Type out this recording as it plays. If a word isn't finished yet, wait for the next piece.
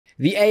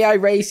The AI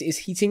race is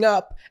heating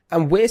up,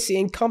 and we're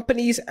seeing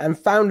companies and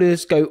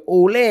founders go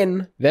all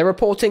in. They're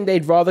reporting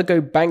they'd rather go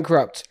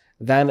bankrupt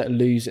than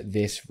lose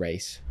this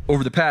race.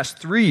 Over the past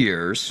 3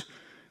 years,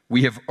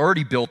 we have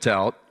already built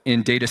out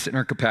in data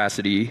center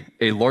capacity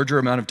a larger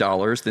amount of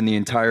dollars than the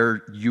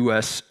entire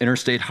US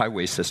interstate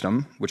highway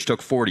system, which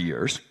took 40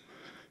 years,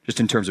 just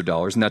in terms of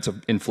dollars, and that's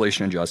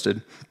inflation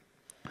adjusted.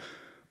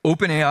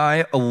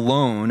 OpenAI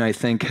alone, I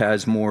think,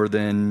 has more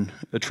than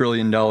 $1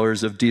 trillion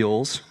of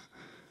deals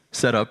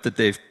set up that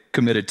they've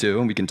committed to,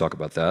 and we can talk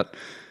about that.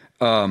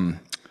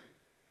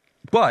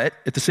 But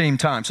at the same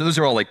time, so those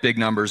are all like big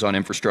numbers on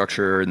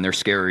infrastructure, and they're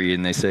scary,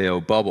 and they say,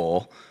 oh,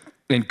 bubble.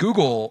 And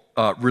Google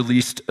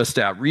released a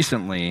stat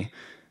recently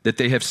that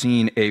they have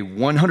seen a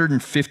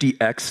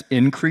 150x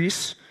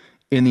increase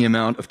in the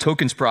amount of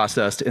tokens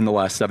processed in the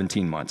last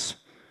 17 months.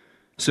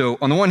 So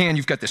on the one hand,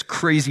 you've got this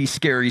crazy,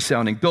 scary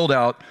sounding build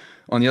out.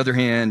 On the other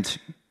hand,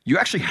 you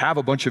actually have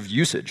a bunch of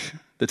usage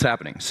that's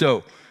happening.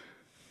 So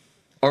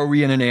are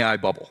we in an AI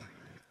bubble?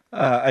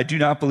 I do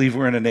not believe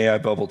we're in an AI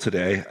bubble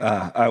today.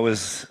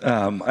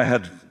 I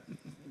had,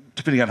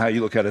 depending on how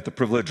you look at it, the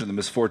privilege and the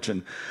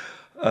misfortune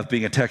of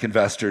being a tech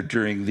investor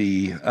during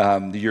the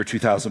year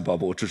 2000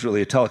 bubble, which was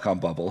really a telecom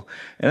bubble.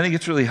 And I think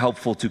it's really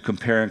helpful to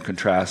compare and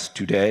contrast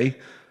today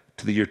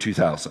to the year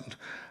 2000.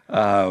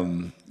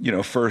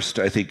 First,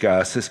 I think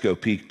Cisco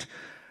peaked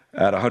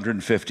at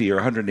 150 or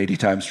 180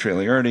 times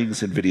trailing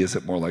earnings. NVIDIA's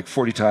at more like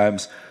 40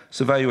 times.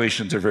 So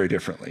valuations are very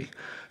different.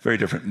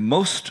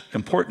 Most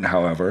important,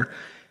 however,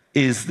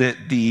 is that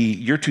the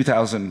year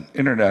 2000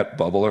 internet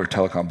bubble or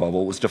telecom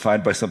bubble was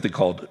defined by something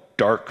called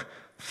dark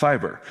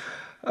fiber.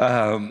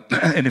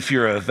 And if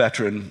you're a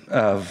veteran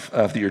of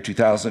the year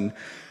 2000,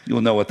 you'll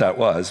know what that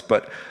was.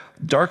 But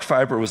dark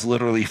fiber was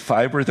literally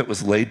fiber that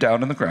was laid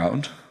down in the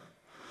ground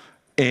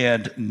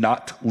and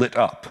not lit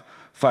up.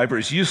 Fiber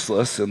is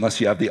useless unless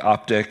you have the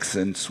optics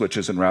and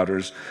switches and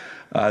routers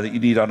that you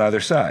need on either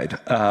side.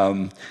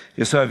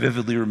 So I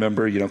vividly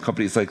remember,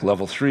 companies like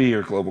Level 3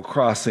 or Global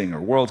Crossing or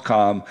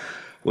WorldCom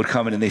would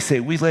come in and they say,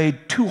 we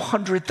laid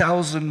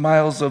 200,000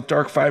 miles of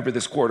dark fiber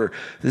this quarter.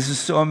 This is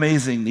so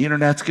amazing. The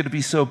internet's going to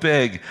be so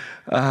big.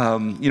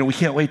 We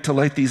can't wait to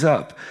light these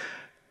up.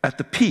 At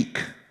the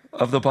peak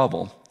of the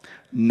bubble,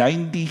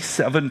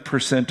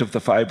 97% of the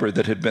fiber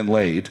that had been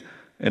laid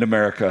in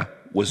America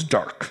was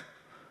dark.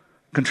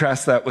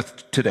 Contrast that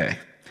with today.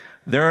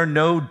 There are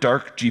no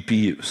dark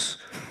GPUs.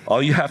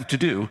 All you have to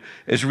do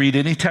is read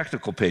any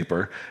technical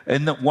paper,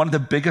 and that one of the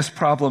biggest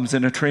problems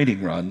in a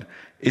training run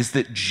is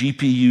that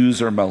GPUs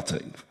are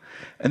melting.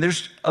 And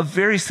there's a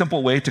very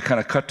simple way to kind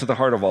of cut to the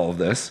heart of all of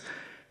this.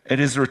 It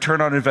is the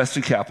return on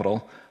invested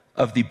capital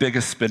of the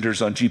biggest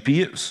spenders on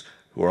GPUs,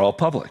 who are all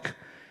public.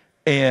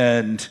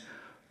 And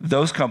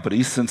those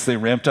companies, since they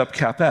ramped up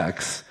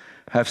CapEx,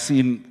 have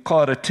seen,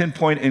 call it a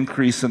 10-point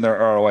increase in their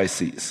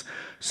ROICs.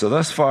 So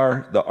thus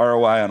far, the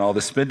ROI on all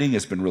this spending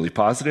has been really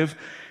positive.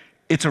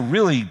 It's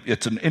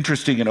an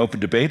interesting and open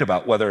debate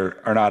about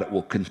whether or not it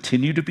will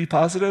continue to be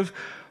positive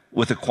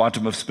with the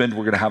quantum of spend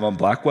we're going to have on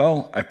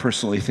Blackwell. I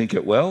personally think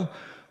it will.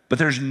 But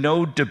there's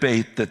no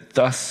debate that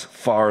thus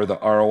far the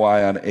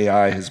ROI on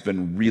AI has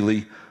been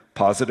really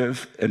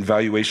positive, and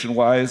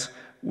valuation-wise,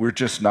 we're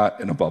just not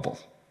in a bubble.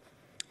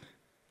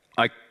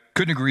 I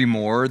couldn't agree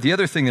more. The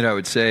other thing that I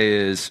would say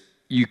is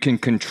you can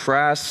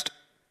contrast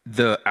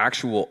the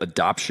actual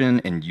adoption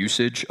and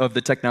usage of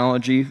the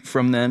technology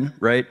from then,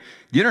 right?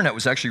 The internet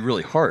was actually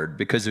really hard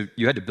because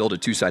you had to build a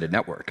two-sided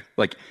network.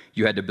 Like,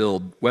 you had to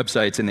build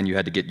websites and then you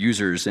had to get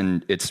users,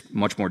 and it's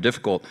much more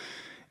difficult.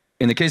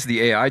 In the case of the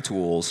AI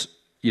tools,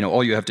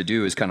 all you have to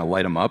do is kind of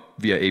light them up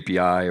via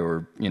API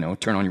or,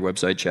 turn on your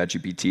website,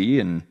 ChatGPT,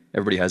 and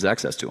everybody has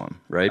access to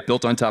them, right?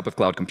 Built on top of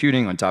cloud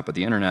computing, on top of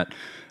the internet.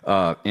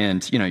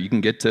 And, you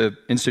can get to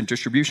instant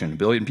distribution, 1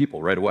 billion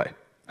people right away.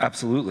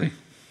 Absolutely.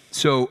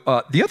 So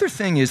the other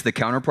thing is the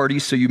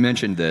counterparties. So you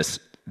mentioned this.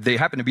 They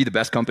happen to be the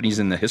best companies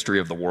in the history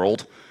of the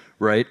world,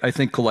 right? I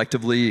think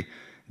collectively,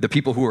 the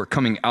people who are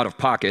coming out of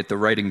pocket, the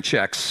writing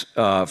checks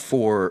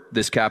for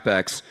this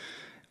CapEx,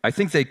 I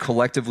think they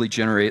collectively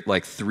generate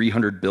like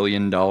 $300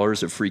 billion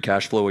of free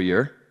cash flow a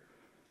year.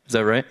 Is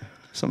that right?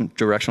 Some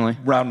directionally?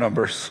 Round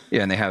numbers.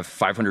 Yeah, and they have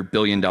 $500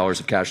 billion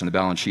of cash on the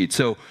balance sheet.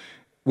 So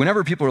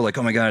whenever people are like,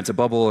 oh my God, it's a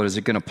bubble, is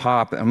it going to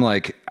pop? I'm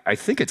like, I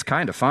think it's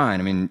kind of fine.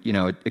 I mean,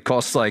 it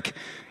costs like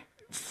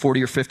 $40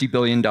 or $50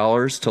 billion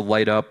to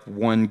light up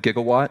 1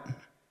 gigawatt.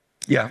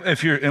 Yeah,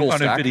 if you're on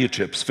NVIDIA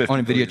chips.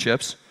 On NVIDIA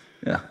chips.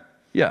 Yeah.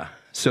 Yeah.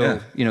 So,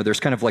 there's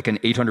kind of like an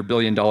 $800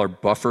 billion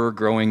buffer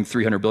growing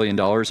 $300 billion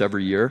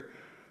every year.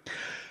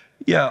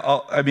 Yeah,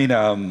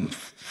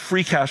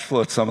 free cash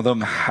flow at some of them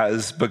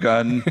has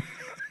begun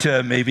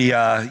to maybe,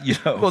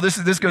 Well, this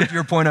goes to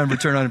your point on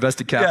return on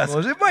invested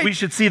capital. Yes, we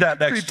should see that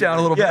next year. Down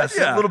a little bit.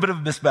 Yeah, a little bit of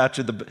a mismatch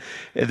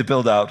in the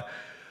build-out.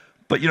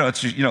 But,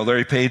 it's just,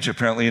 Larry Page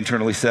apparently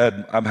internally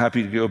said, I'm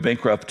happy to go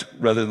bankrupt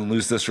rather than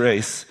lose this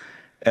race.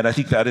 And I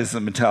think that is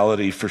the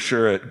mentality for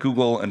sure at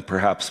Google and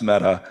perhaps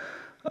Meta.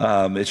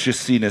 It's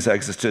just seen as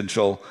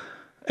existential,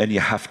 and you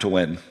have to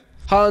win.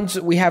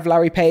 Hans, we have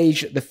Larry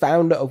Page, the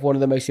founder of one of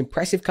the most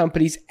impressive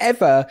companies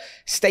ever,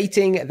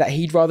 stating that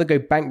he'd rather go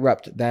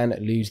bankrupt than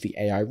lose the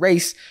AI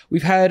race.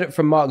 We've heard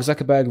from Mark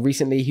Zuckerberg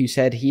recently, who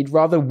said he'd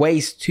rather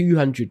waste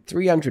 $200,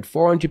 $300,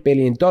 $400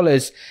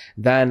 billion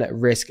than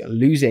risk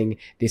losing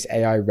this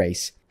AI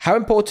race. How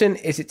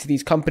important is it to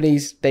these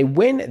companies they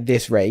win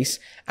this race,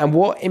 and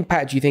what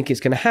impact do you think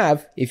it's going to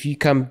have if you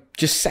come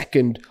just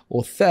second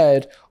or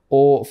third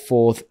or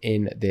fourth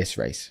in this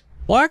race?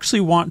 Well, I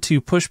actually want to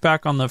push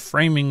back on the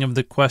framing of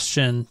the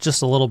question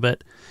just a little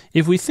bit.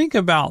 If we think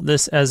about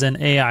this as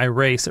an AI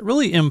race, it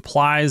really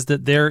implies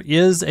that there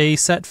is a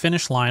set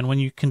finish line when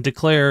you can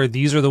declare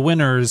these are the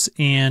winners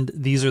and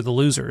these are the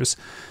losers.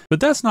 But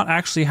that's not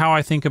actually how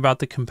I think about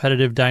the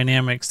competitive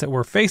dynamics that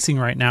we're facing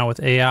right now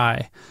with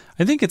AI.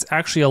 I think it's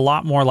actually a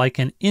lot more like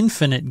an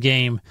infinite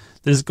game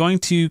that is going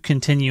to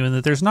continue, and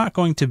that there's not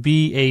going to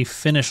be a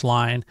finish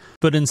line,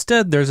 but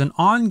instead there's an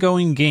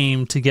ongoing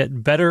game to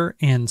get better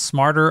and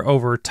smarter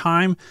over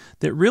time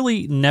that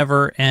really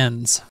never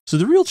ends. So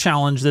the real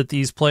challenge that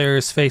these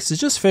players face is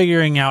just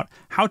figuring out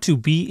how to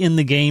be in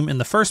the game in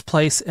the first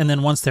place, and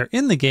then once they're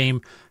in the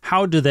game,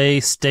 how do they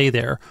stay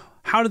there?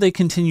 How do they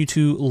continue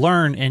to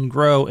learn and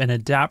grow and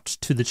adapt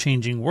to the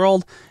changing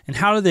world? And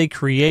how do they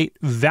create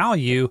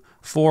value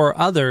for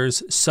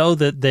others so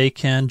that they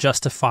can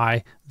justify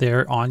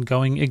their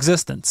ongoing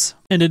existence?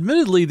 And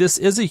admittedly, this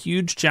is a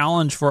huge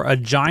challenge for a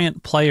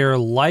giant player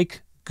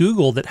like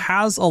Google that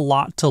has a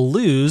lot to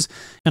lose,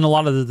 and a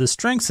lot of the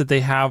strengths that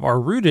they have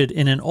are rooted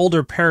in an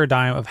older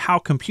paradigm of how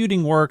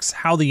computing works,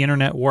 how the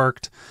internet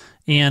worked,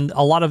 and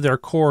a lot of their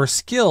core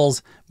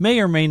skills may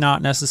or may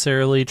not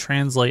necessarily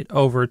translate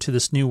over to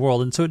this new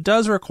world. And so it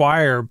does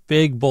require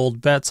big,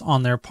 bold bets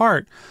on their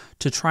part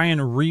to try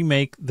and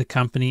remake the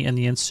company and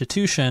the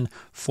institution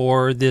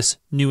for this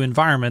new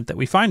environment that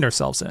we find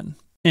ourselves in.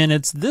 And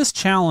it's this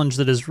challenge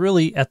that is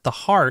really at the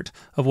heart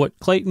of what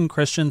Clayton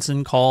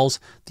Christensen calls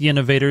the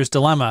innovator's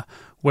dilemma,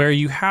 where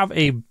you have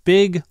a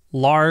big,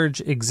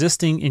 large,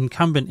 existing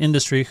incumbent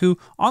industry who,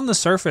 on the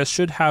surface,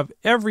 should have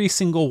every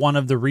single one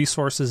of the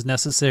resources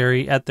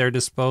necessary at their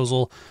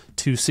disposal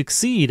to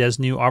succeed as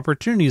new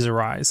opportunities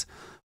arise.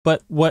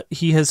 But what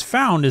he has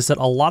found is that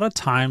a lot of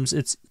times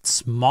it's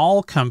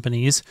small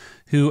companies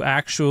who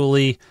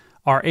actually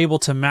are able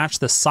to match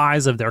the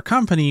size of their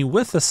company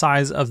with the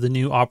size of the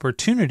new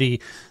opportunity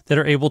that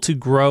are able to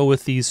grow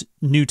with these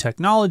new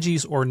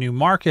technologies or new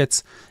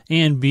markets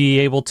and be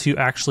able to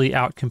actually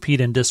outcompete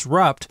and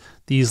disrupt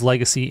these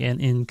legacy and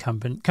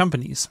incumbent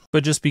companies.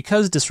 But just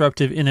because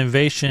disruptive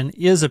innovation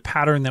is a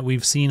pattern that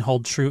we've seen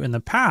hold true in the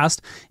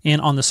past, and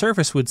on the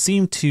surface would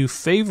seem to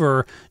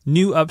favor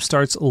new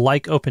upstarts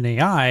like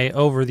OpenAI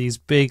over these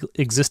big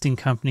existing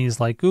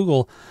companies like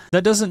Google,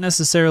 that doesn't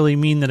necessarily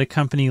mean that a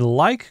company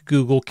like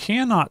Google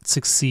cannot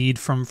succeed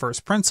from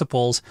first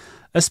principles,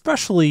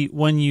 especially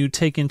when you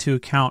take into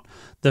account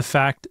the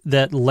fact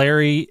that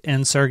Larry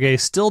and Sergey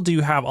still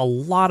do have a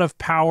lot of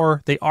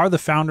power. They are the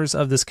founders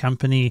of this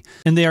company,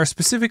 and they are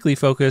specifically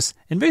focused,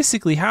 and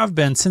basically have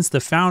been since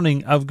the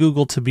founding of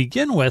Google to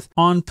begin with,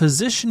 on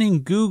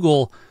positioning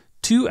Google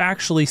to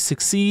actually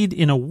succeed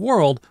in a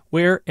world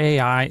where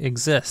AI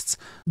exists.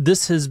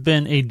 This has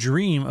been a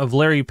dream of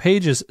Larry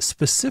Page's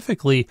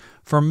specifically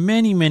for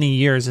many, many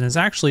years, and is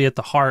actually at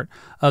the heart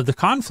of the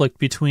conflict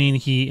between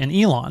he and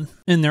Elon.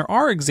 And there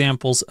are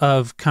examples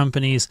of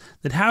companies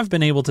that have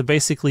been able to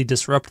basically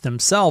disrupt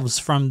themselves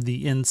from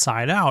the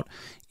inside out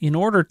in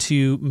order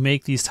to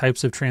make these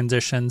types of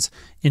transitions.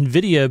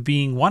 NVIDIA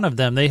being one of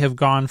them. They have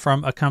gone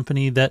from a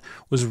company that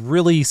was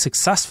really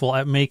successful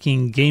at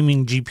making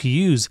gaming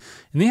GPUs,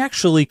 and they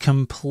actually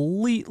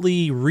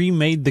completely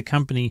remade the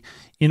company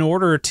in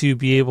order to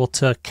be able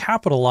to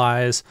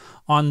capitalize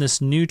on this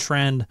new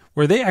trend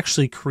where they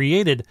actually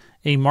created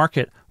a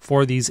market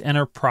for these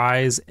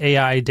enterprise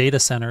AI data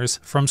centers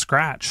from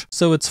scratch.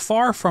 So it's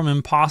far from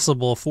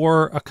impossible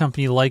for a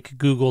company like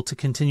Google to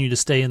continue to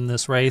stay in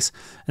this race.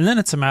 And then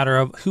it's a matter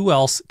of who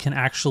else can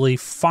actually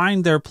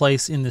find their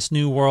place in this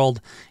new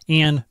world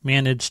and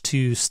manage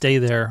to stay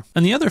there.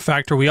 And the other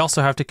factor we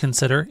also have to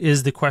consider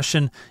is the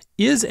question,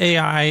 is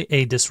AI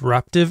a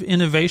disruptive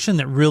innovation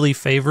that really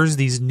favors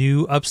these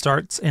new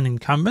upstarts and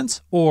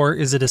incumbents? Or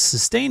is it a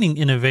sustaining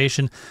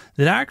innovation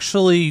that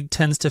actually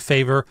tends to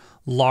favor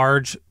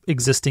large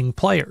existing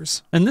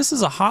players? And this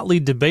is a hotly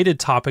debated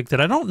topic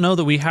that I don't know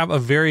that we have a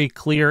very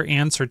clear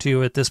answer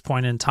to at this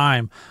point in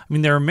time. I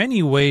mean, there are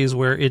many ways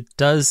where it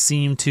does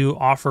seem to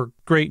offer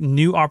great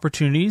new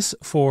opportunities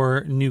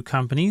for new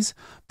companies,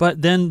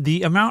 but then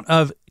the amount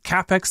of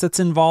CapEx that's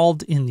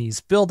involved in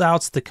these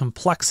build-outs, the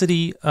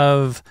complexity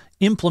of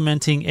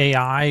implementing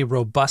AI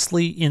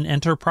robustly in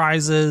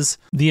enterprises,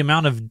 the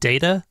amount of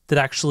data that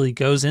actually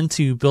goes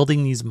into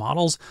building these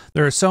models.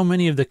 There are so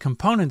many of the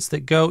components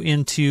that go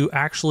into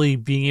actually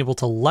being able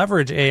to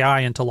leverage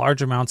AI into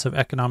large amounts of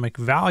economic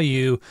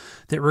value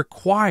that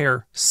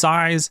require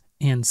size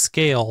and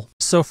scale.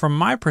 So from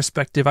my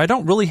perspective, I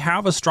don't really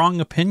have a strong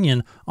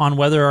opinion on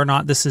whether or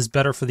not this is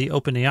better for the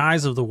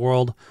OpenAIs of the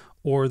world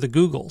or the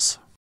Googles.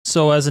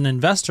 So as an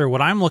investor,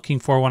 what I'm looking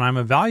for when I'm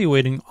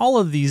evaluating all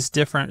of these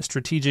different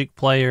strategic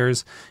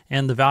players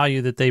and the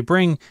value that they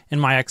bring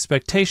and my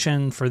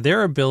expectation for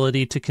their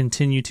ability to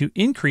continue to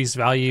increase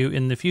value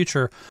in the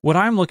future, what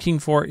I'm looking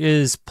for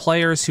is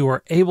players who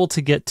are able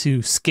to get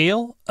to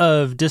scale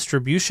of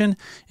distribution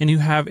and who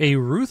have a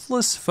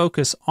ruthless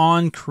focus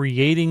on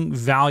creating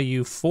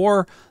value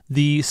for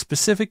the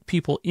specific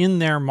people in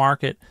their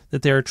market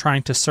that they're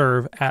trying to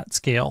serve at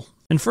scale.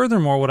 And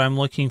furthermore, what I'm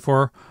looking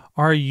for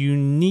are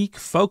unique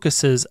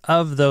focuses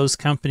of those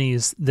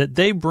companies that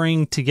they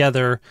bring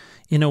together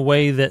in a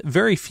way that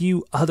very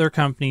few other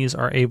companies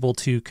are able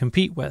to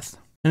compete with.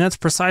 And that's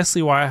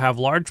precisely why I have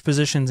large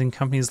positions in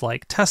companies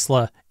like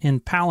Tesla,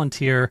 in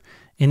Palantir,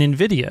 and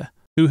NVIDIA,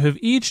 who have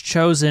each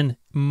chosen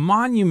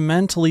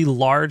monumentally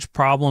large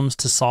problems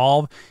to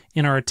solve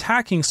and are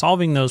attacking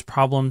solving those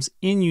problems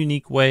in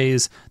unique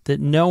ways that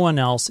no one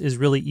else is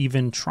really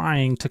even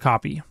trying to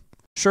copy.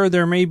 Sure,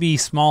 there may be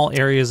small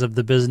areas of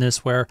the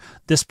business where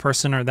this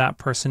person or that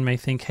person may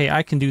think, hey,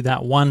 I can do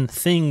that one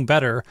thing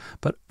better.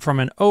 But from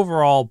an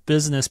overall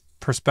business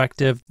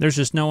perspective, there's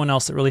just no one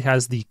else that really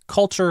has the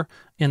culture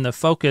and the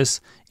focus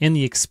and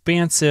the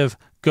expansive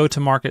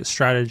go-to-market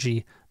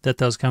strategy that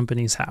those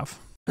companies have.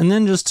 And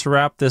then just to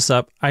wrap this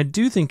up, I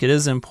do think it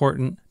is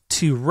important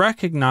to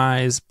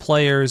recognize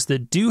players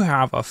that do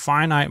have a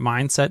finite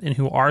mindset and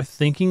who are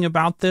thinking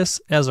about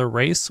this as a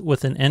race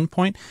with an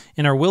endpoint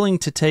and are willing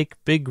to take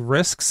big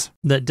risks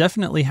that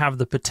definitely have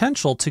the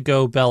potential to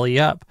go belly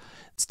up.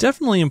 It's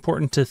definitely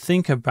important to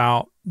think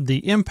about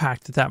the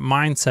impact that that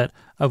mindset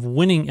of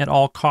winning at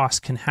all costs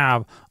can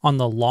have on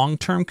the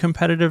long-term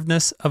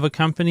competitiveness of a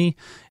company.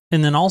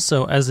 And then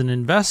also as an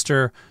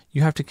investor,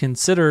 you have to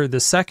consider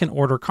the second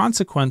order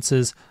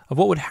consequences of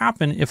what would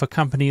happen if a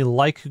company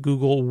like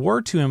Google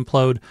were to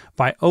implode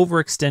by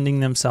overextending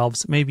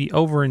themselves, maybe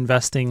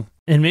overinvesting,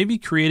 and maybe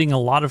creating a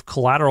lot of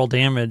collateral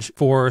damage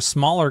for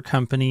smaller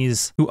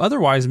companies who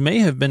otherwise may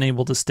have been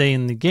able to stay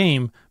in the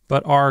game,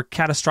 but are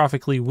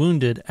catastrophically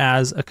wounded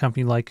as a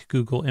company like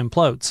Google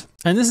implodes.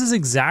 And this is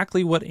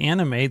exactly what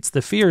animates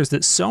the fears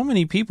that so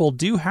many people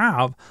do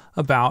have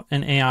about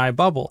an AI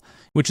bubble,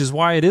 which is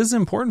why it is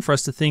important for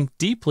us to think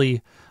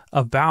deeply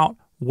about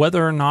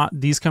whether or not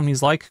these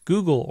companies like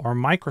Google or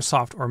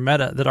Microsoft or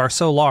Meta that are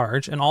so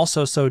large and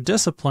also so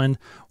disciplined,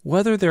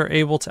 whether they're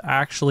able to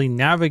actually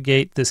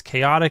navigate this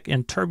chaotic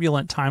and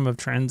turbulent time of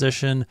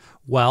transition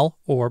well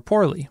or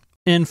poorly.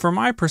 And from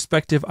my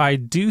perspective, I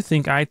do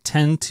think I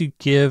tend to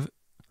give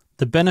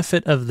the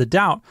benefit of the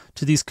doubt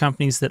to these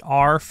companies that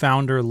are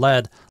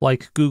founder-led,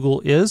 like Google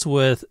is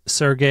with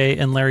Sergey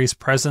and Larry's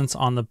presence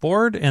on the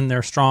board and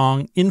their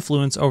strong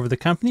influence over the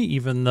company,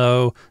 even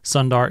though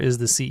Sundar is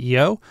the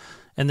CEO.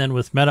 And then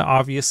with Meta,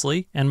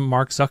 obviously, and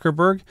Mark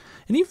Zuckerberg.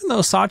 And even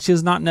though Satya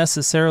is not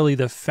necessarily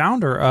the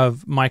founder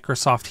of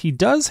Microsoft, he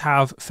does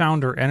have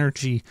founder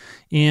energy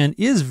and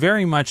is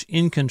very much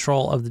in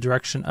control of the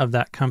direction of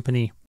that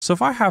company. So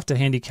if I have to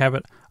handicap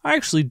it, I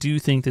actually do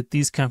think that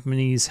these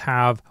companies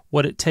have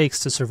what it takes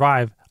to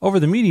survive over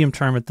the medium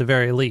term at the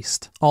very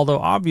least. Although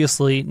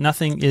obviously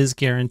nothing is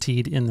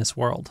guaranteed in this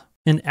world.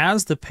 And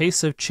as the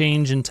pace of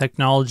change in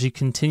technology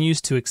continues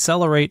to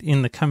accelerate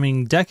in the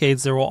coming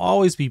decades, there will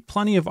always be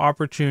plenty of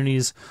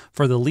opportunities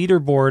for the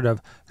leaderboard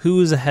of who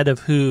is ahead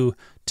of who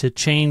to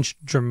change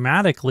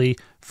dramatically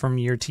from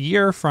year to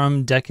year,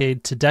 from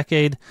decade to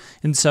decade.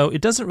 And so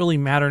it doesn't really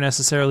matter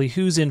necessarily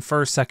who's in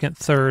first, second,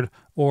 third,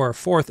 or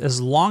fourth,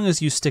 as long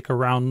as you stick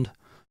around,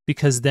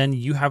 because then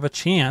you have a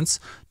chance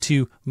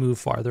to move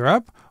farther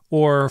up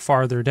or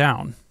farther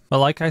down. But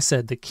like I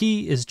said, the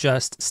key is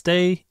just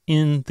stay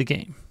in the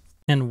game.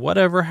 And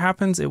whatever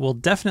happens, it will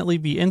definitely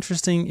be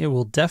interesting. It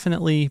will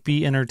definitely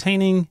be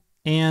entertaining.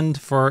 And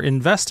for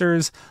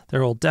investors,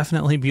 there will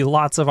definitely be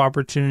lots of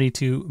opportunity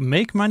to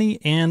make money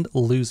and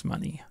lose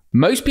money.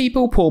 Most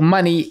people pour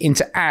money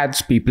into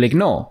ads people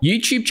ignore.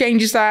 YouTube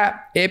changes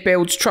that. It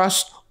builds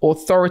trust,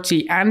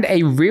 authority, and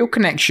a real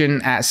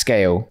connection at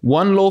scale.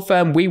 One law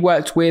firm we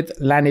worked with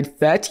landed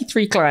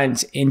 33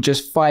 clients in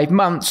just 5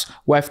 months,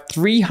 worth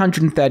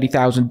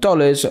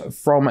 $330,000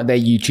 from their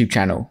YouTube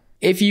channel.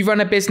 If you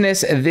run a business,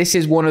 this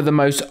is one of the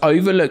most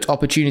overlooked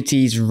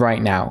opportunities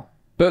right now.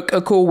 Book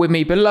a call with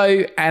me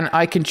below and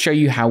I can show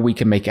you how we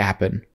can make it happen.